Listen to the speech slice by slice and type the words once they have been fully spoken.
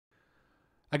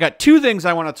I got two things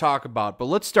I want to talk about, but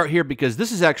let's start here because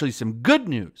this is actually some good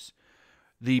news.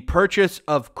 The purchase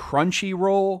of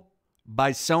Crunchyroll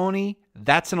by Sony,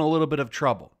 that's in a little bit of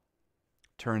trouble.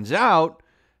 Turns out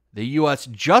the U.S.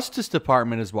 Justice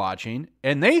Department is watching,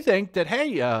 and they think that,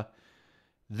 hey,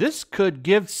 this could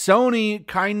give Sony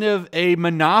kind of a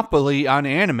monopoly on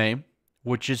anime,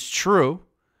 which is true.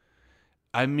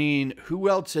 I mean, who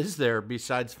else is there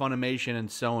besides Funimation and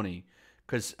Sony?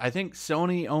 Because I think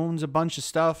Sony owns a bunch of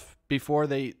stuff before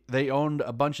they owned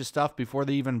a bunch of stuff before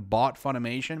they even bought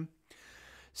Funimation.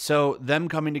 So them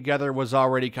coming together was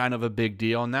already kind of a big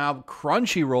deal. Now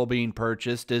Crunchyroll being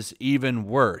purchased is even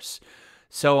worse.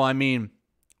 So, I mean,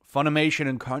 Funimation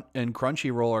and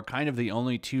Crunchyroll are kind of the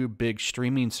only two big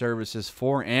streaming services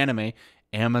for anime.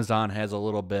 Amazon has a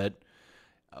little bit,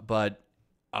 but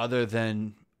other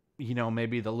than, you know,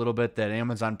 maybe the little bit that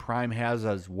Amazon Prime has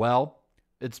as well,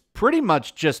 it's pretty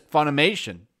much just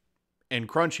Funimation and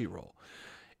Crunchyroll.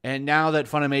 And now that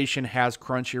Funimation has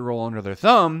Crunchyroll under their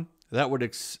thumb, that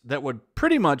would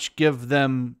pretty much give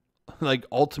them like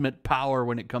ultimate power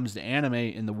when it comes to anime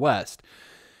in the West.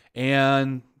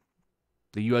 And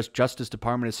the U.S. Justice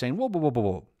Department is saying, whoa, whoa, whoa, whoa,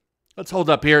 whoa. Let's hold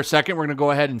up here a second. We're going to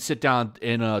go ahead and sit down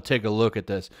and take a look at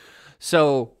this.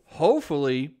 So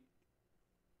hopefully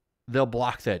they'll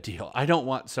block that deal. I don't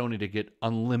want Sony to get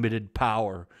unlimited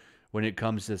power when it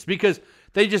comes to this because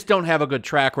they just don't have a good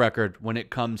track record when it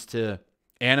comes to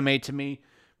anime to me.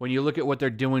 When you look at what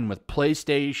they're doing with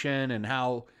PlayStation and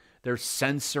how they're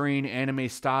censoring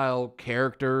anime-style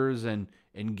characters and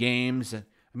games. I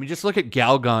mean, just look at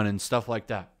Galgun and stuff like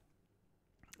that.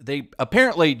 They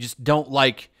apparently just don't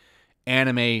like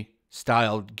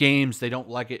anime-style games. They don't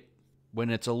like it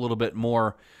when it's a little bit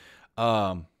more,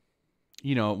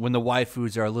 you know, when the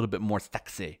waifus are a little bit more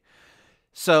sexy.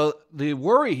 So the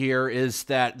worry here is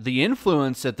that the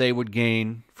influence that they would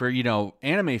gain for, you know,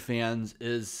 anime fans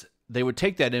is they would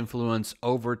take that influence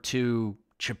over to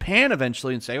Japan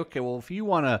eventually and say, okay, well, if you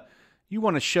want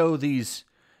to show these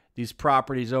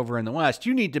properties over in the West,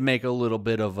 you need to make a little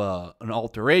bit of an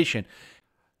alteration.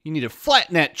 You need to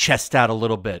flatten that chest out a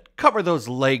little bit, cover those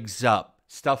legs up,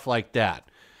 stuff like that.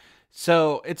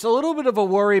 So it's a little bit of a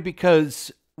worry because,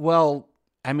 well,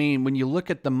 I mean, when you look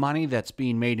at the money that's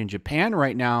being made in Japan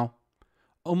right now,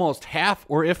 almost half,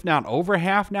 or if not over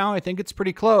half now, I think it's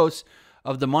pretty close,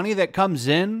 of the money that comes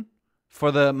in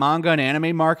for the manga and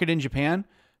anime market in Japan,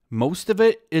 most of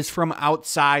it is from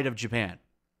outside of Japan.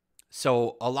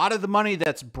 So a lot of the money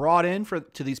that's brought in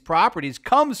to these properties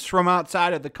comes from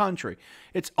outside of the country.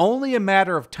 It's only a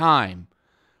matter of time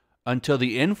until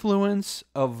the influence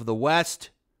of the West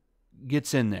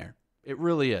gets in there. It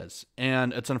really is.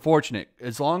 And it's unfortunate.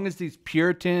 As long as these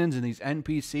Puritans and these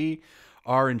NPC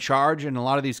are in charge in a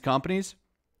lot of these companies,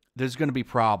 there's going to be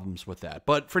problems with that.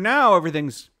 But for now,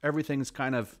 everything's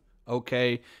kind of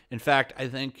okay. In fact, I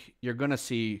think you're going to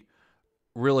see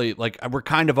really, like, we're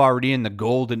kind of already in the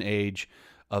golden age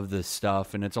of this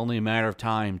stuff, and it's only a matter of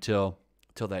time till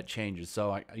that changes.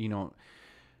 So,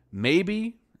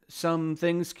 maybe some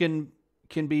things can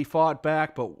be fought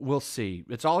back, but we'll see.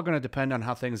 It's all going to depend on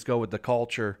how things go with the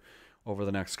culture over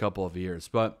the next couple of years.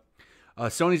 But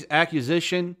Sony's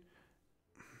acquisition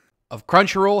of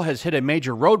Crunchyroll has hit a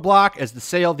major roadblock as the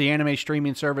sale of the anime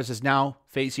streaming service is now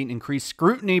facing increased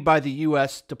scrutiny by the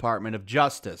U.S. Department of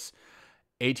Justice.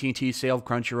 AT&T's sale of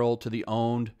Crunchyroll to the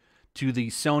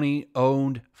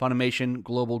Sony-owned Funimation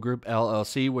Global Group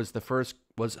LLC was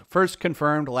first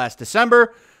confirmed last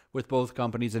December, with both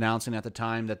companies announcing at the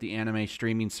time that the anime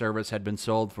streaming service had been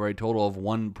sold for a total of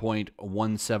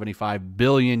 $1.175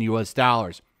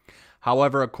 billion.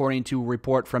 However, according to a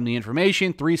report from The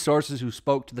Information, 3 sources who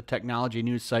spoke to the technology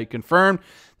news site confirmed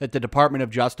that the Department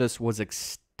of Justice was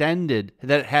extended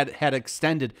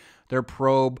their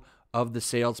probe of the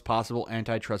sale's possible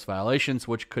antitrust violations,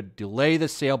 which could delay the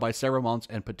sale by several months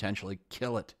and potentially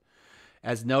kill it.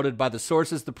 As noted by the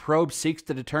sources, the probe seeks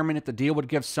to determine if the deal would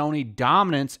give Sony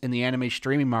dominance in the anime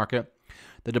streaming market.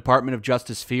 The Department of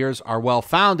Justice fears are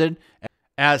well-founded,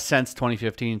 as since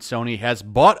 2015, Sony has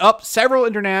bought up several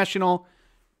international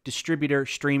distributor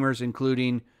streamers,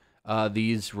 including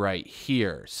these right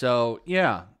here. So,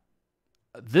 yeah,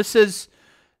 this is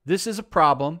a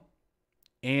problem,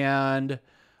 and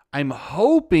I'm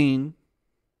hoping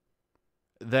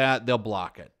that they'll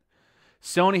block it.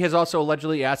 Sony has also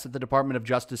allegedly asked that the Department of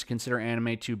Justice consider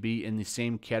anime to be in the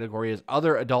same category as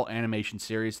other adult animation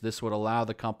series. This would allow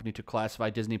the company to classify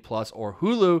Disney Plus or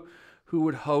Hulu, who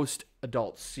would host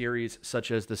adult series such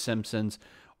as The Simpsons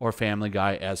or Family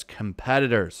Guy, as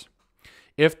competitors.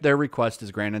 If their request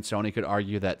is granted, Sony could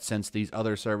argue that since these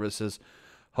other services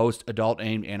host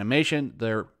adult-aimed animation,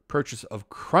 their purchase of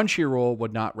Crunchyroll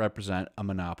would not represent a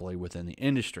monopoly within the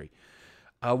industry.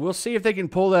 We'll see if they can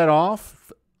pull that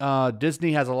off.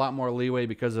 Disney has a lot more leeway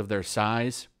because of their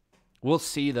size. We'll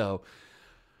see, though.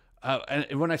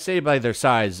 And when I say by their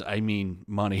size, I mean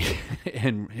money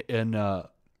and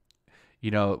you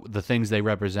know, the things they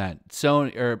represent.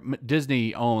 Sony or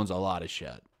Disney owns a lot of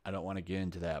shit. I don't want to get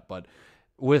into that, but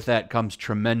with that comes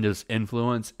tremendous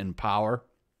influence and power.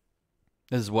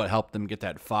 This is what helped them get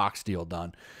that Fox deal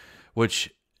done,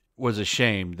 which was a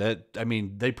shame. That, I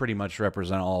mean, they pretty much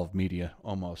represent all of media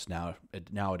almost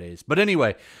nowadays. But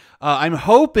anyway, I'm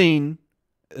hoping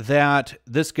that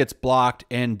this gets blocked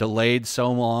and delayed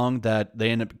so long that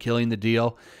they end up killing the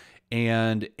deal,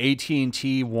 and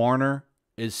AT&T Warner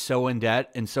is so in debt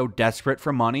and so desperate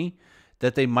for money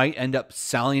that they might end up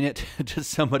selling it to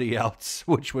somebody else,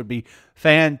 which would be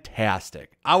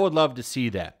fantastic. I would love to see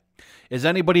that. Is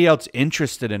anybody else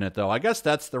interested in it, though? I guess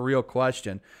that's the real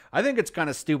question. I think it's kind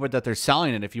of stupid that they're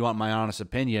selling it, if you want my honest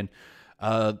opinion.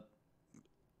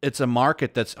 It's a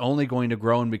market that's only going to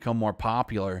grow and become more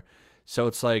popular. So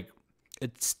it's like,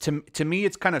 it's to me,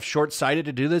 it's kind of short-sighted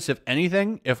to do this. If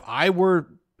anything, if I were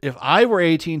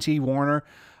AT&T Warner,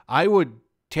 I would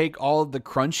take all of the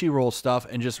Crunchyroll stuff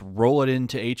and just roll it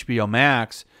into HBO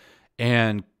Max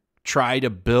and try to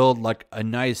build like a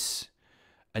nice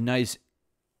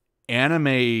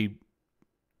anime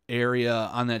area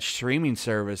on that streaming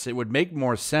service. It would make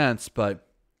more sense, but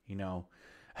you know,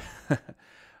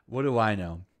 what do I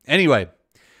know? Anyway,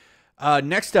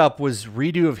 next up was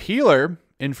redo of Healer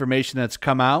information that's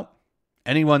come out.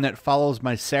 Anyone that follows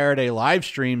my Saturday live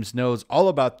streams knows all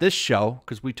about this show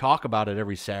because we talk about it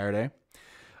every Saturday.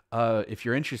 If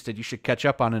you're interested, you should catch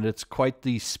up on it. It's quite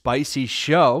the spicy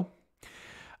show.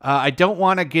 I don't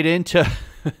want to get into...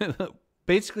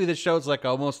 Basically, the show's like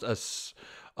almost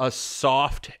a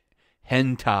soft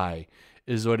hentai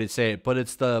is what it's saying. But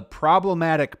it's the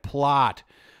problematic plot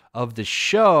of the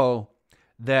show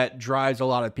that drives a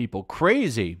lot of people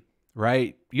crazy,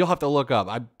 right? You'll have to look up.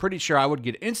 I'm pretty sure I would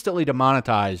get instantly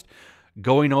demonetized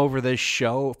going over this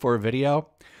show for a video.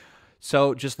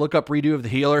 So just look up redo of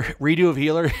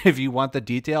Healer if you want the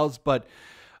details. But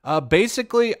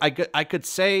basically, I could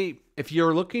say if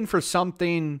you're looking for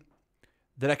something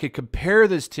that I could compare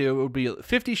this to, it would be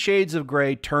 50 Shades of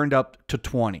Grey turned up to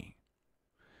 20.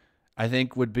 I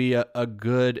think would be a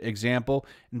good example.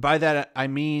 And by that, I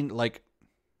mean like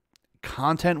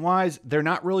content-wise, they're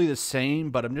not really the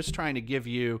same, but I'm just trying to give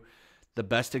you the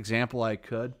best example I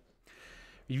could.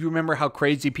 You remember how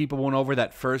crazy people went over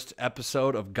that first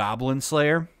episode of Goblin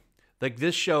Slayer? Like,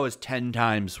 this show is 10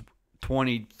 times,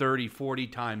 20, 30, 40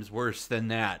 times worse than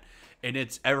that. And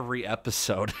it's every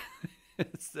episode.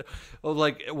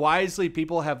 Like, wisely,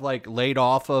 people have, like, laid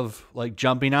off of, like,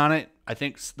 jumping on it. I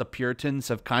think the Puritans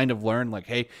have kind of learned, like,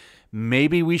 hey,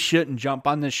 maybe we shouldn't jump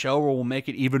on this show or we'll make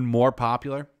it even more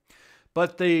popular.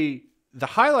 But the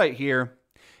highlight here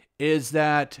is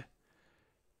that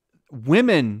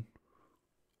women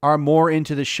are more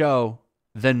into the show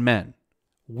than men.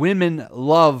 Women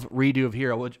love redo of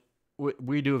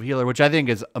Healer, which I think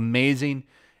is amazing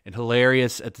and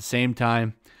hilarious at the same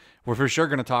time. We're for sure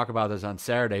going to talk about this on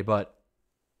Saturday, but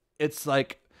it's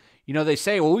like, you know, they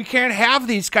say, well, we can't have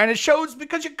these kind of shows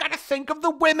because you got to think of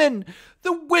the women.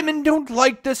 The women don't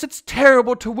like this. It's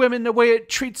terrible to women the way it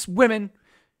treats women.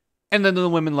 And then the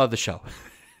women love the show.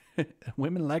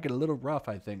 Women like it a little rough,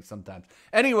 I think, sometimes.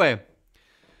 Anyway,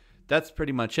 that's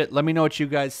pretty much it. Let me know what you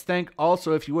guys think.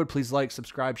 Also, if you would, please like,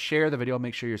 subscribe, share the video.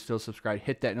 Make sure you're still subscribed.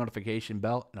 Hit that notification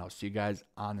bell, and I'll see you guys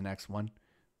on the next one.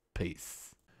 Peace.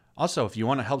 Also, if you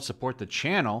want to help support the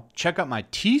channel, check out my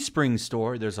Teespring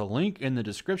store. There's a link in the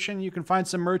description. You can find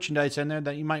some merchandise in there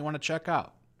that you might want to check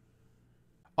out.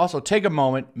 Also, take a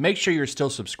moment. Make sure you're still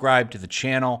subscribed to the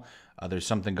channel. There's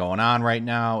something going on right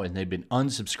now, and they've been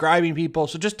unsubscribing people.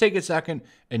 So just take a second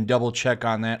and double check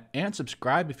on that, and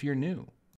subscribe if you're new.